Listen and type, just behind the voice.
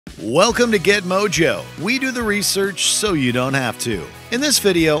Welcome to Get Mojo. We do the research so you don't have to. In this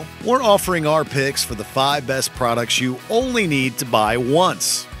video, we're offering our picks for the 5 best products you only need to buy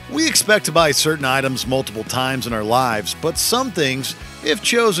once. We expect to buy certain items multiple times in our lives, but some things, if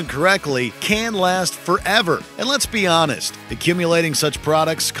chosen correctly, can last forever. And let's be honest, accumulating such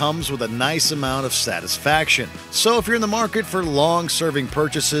products comes with a nice amount of satisfaction. So if you're in the market for long-serving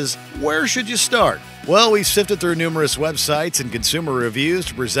purchases, where should you start? Well, we sifted through numerous websites and consumer reviews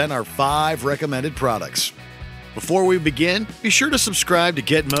to present our 5 recommended products. Before we begin, be sure to subscribe to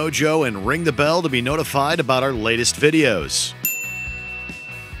Get Mojo and ring the bell to be notified about our latest videos.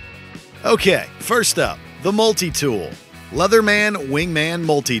 Okay, first up, the Multi-Tool. Leatherman Wingman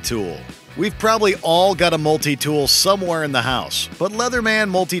Multi-Tool. We've probably all got a multi-tool somewhere in the house, but Leatherman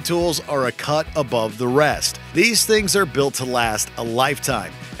multi-tools are a cut above the rest. These things are built to last a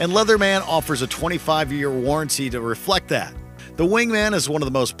lifetime, and Leatherman offers a 25-year warranty to reflect that. The Wingman is one of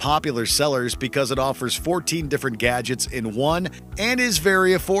the most popular sellers because it offers 14 different gadgets in one and is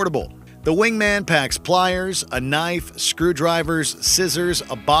very affordable. The Wingman packs pliers, a knife, screwdrivers, scissors,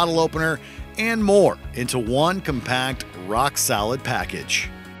 a bottle opener, and more into one compact, rock-solid package.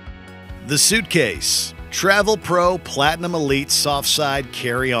 The Suitcase. Travel Pro Platinum Elite Soft Side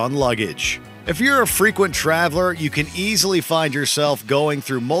Carry-On Luggage. If you're a frequent traveler, you can easily find yourself going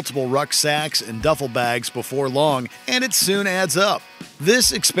through multiple rucksacks and duffel bags before long, and it soon adds up.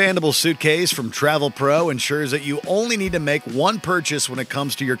 This expandable suitcase from Travel Pro ensures that you only need to make one purchase when it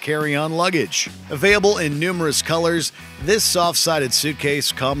comes to your carry-on luggage. Available in numerous colors, this soft-sided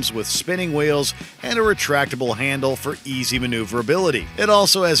suitcase comes with spinning wheels and a retractable handle for easy maneuverability. It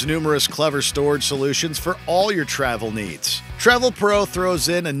also has numerous clever storage solutions for all your travel needs. Travel Pro throws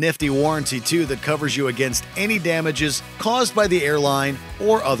in a nifty warranty too that covers you against any damages caused by the airline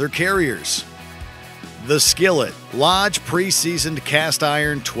or other carriers. The Skillet. Lodge pre-seasoned cast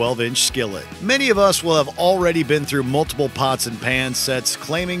iron 12-inch skillet. Many of us will have already been through multiple pots and pan sets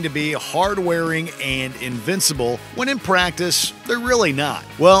claiming to be hard-wearing and invincible, when in practice, they're really not.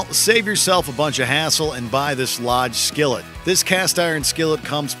 Well, save yourself a bunch of hassle and buy this Lodge skillet. This cast iron skillet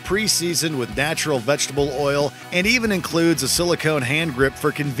comes pre-seasoned with natural vegetable oil and even includes a silicone hand grip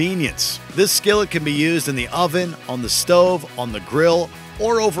for convenience. This skillet can be used in the oven, on the stove, on the grill,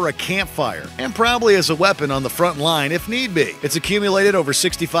 or over a campfire, and probably as a weapon on the front line if need be. It's accumulated over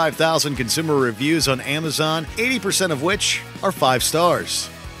 65,000 consumer reviews on Amazon, 80% of which are 5 stars.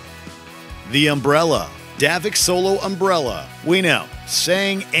 The Umbrella. Davik Solo Umbrella. We know,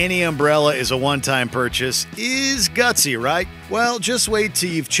 saying any umbrella is a one-time purchase is gutsy, right? Well, just wait till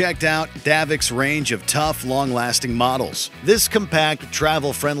you've checked out Davik's range of tough, long-lasting models. This compact,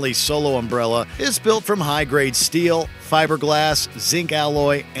 travel-friendly solo umbrella is built from high-grade steel, fiberglass, zinc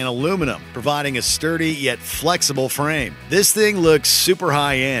alloy, and aluminum, providing a sturdy yet flexible frame. This thing looks super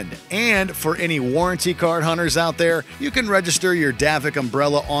high-end, and for any warranty card hunters out there, you can register your Davik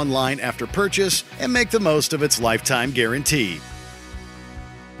umbrella online after purchase and make the most of its lifetime guarantee.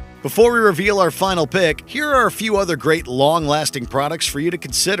 Before we reveal our final pick, here are a few other great long-lasting products for you to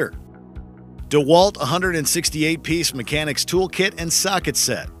consider. DeWalt 168-piece Mechanics Toolkit and Socket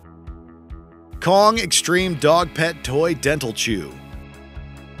Set. Kong Extreme Dog Pet Toy Dental Chew.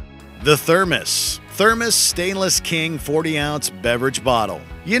 The Thermos. Thermos Stainless King 40-ounce beverage bottle.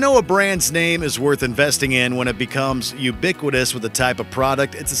 You know a brand's name is worth investing in when it becomes ubiquitous with the type of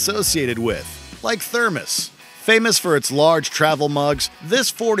product it's associated with, like Thermos. Famous for its large travel mugs,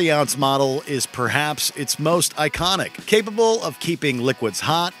 this 40-ounce model is perhaps its most iconic, capable of keeping liquids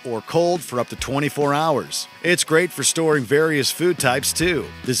hot or cold for up to 24 hours. It's great for storing various food types too.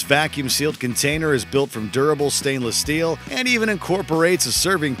 This vacuum-sealed container is built from durable stainless steel and even incorporates a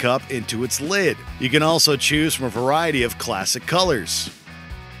serving cup into its lid. You can also choose from a variety of classic colors.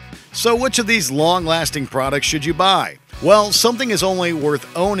 So which of these long-lasting products should you buy? Well, something is only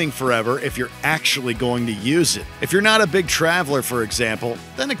worth owning forever if you're actually going to use it. If you're not a big traveler, for example,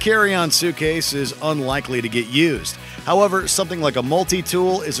 then a carry-on suitcase is unlikely to get used. However, something like a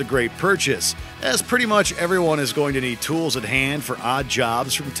multi-tool is a great purchase, as pretty much everyone is going to need tools at hand for odd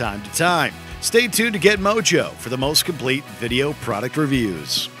jobs from time to time. Stay tuned to Get Mojo for the most complete video product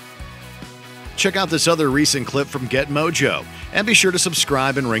reviews. Check out this other recent clip from Get Mojo, and be sure to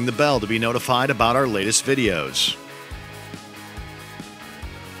subscribe and ring the bell to be notified about our latest videos.